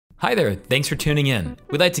Hi there, thanks for tuning in.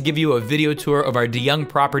 We'd like to give you a video tour of our DeYoung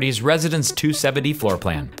Properties Residence 270 floor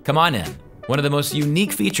plan. Come on in. One of the most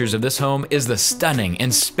unique features of this home is the stunning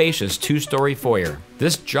and spacious two-story foyer.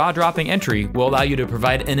 This jaw-dropping entry will allow you to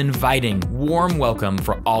provide an inviting, warm welcome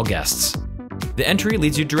for all guests. The entry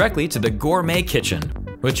leads you directly to the gourmet kitchen,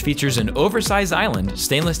 which features an oversized island,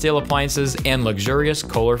 stainless steel appliances, and luxurious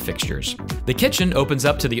Kohler fixtures. The kitchen opens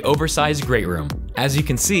up to the oversized great room. As you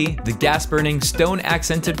can see, the gas-burning,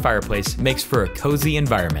 stone-accented fireplace makes for a cozy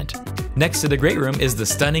environment. Next to the great room is the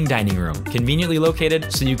stunning dining room, conveniently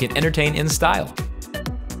located so you can entertain in style.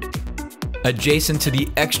 Adjacent to the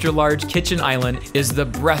extra-large kitchen island is the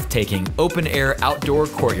breathtaking open-air outdoor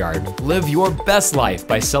courtyard. Live your best life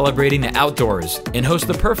by celebrating the outdoors and host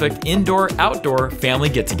the perfect indoor-outdoor family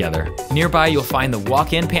get-together. Nearby, you'll find the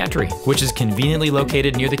walk-in pantry, which is conveniently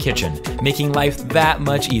located near the kitchen, making life that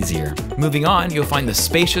much easier. Moving on, you'll find the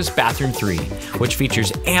spacious bathroom 3, which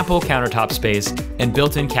features ample countertop space and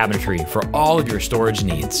built-in cabinetry for all of your storage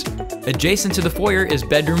needs. Adjacent to the foyer is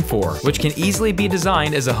bedroom 4, which can easily be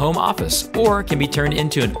designed as a home office or can be turned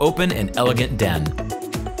into an open and elegant den.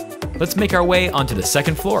 Let's make our way onto the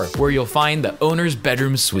second floor, where you'll find the owner's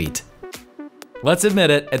bedroom suite. Let's admit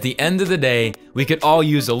it, at the end of the day, we could all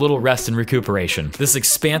use a little rest and recuperation. This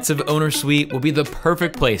expansive owner suite will be the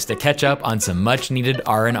perfect place to catch up on some much-needed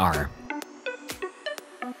R&R.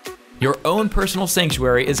 Your own personal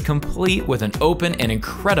sanctuary is complete with an open and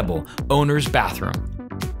incredible owner's bathroom,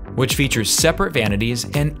 which features separate vanities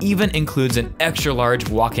and even includes an extra-large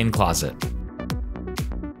walk-in closet.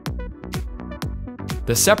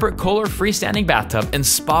 The separate Kohler freestanding bathtub and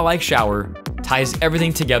spa-like shower ties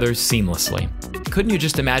everything together seamlessly. Couldn't you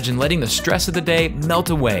just imagine letting the stress of the day melt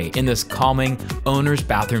away in this calming owner's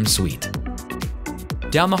bathroom suite?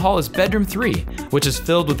 Down the hall is bedroom 3, which is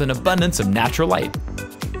filled with an abundance of natural light.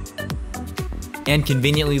 And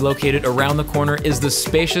conveniently located around the corner is the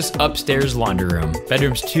spacious upstairs laundry room.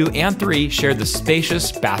 Bedrooms 2 and 3 share the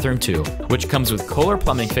spacious bathroom 2, which comes with Kohler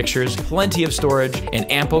plumbing fixtures, plenty of storage,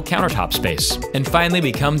 and ample countertop space. And finally,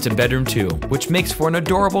 we come to bedroom 2, which makes for an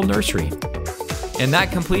adorable nursery. And that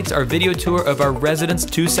completes our video tour of our Residence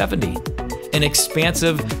 270, an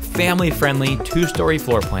expansive, family-friendly 2-story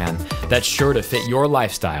floor plan that's sure to fit your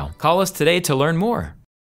lifestyle. Call us today to learn more.